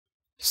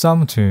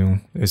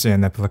SumTune is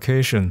an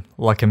application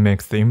that can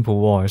mix the input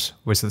voice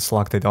with the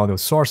selected audio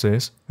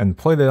sources and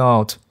play it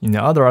out in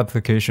other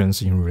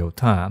applications in real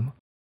time.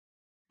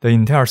 The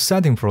entire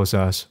setting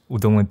process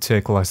would only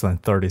take less than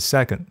 30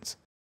 seconds.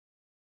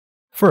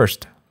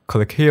 First,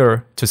 click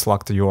here to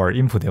select your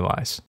input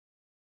device.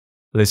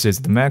 This is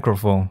the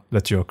microphone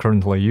that you are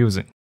currently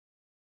using.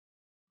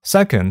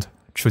 Second,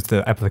 choose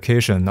the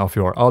application of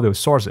your audio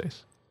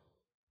sources.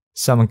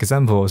 Some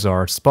examples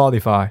are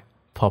Spotify,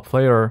 Pop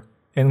Player,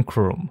 and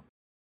Chrome.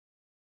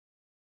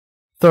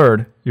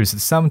 Third, use the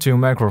SumTune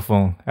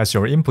microphone as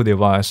your input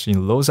device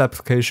in those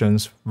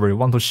applications where you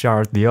want to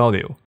share the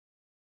audio.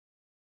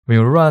 When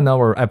you run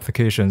our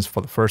applications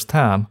for the first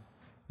time,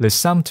 the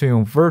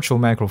SumTune virtual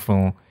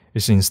microphone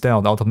is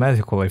installed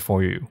automatically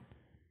for you.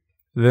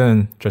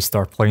 Then just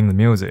start playing the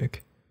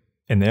music,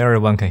 and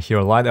everyone can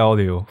hear light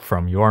audio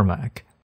from your Mac.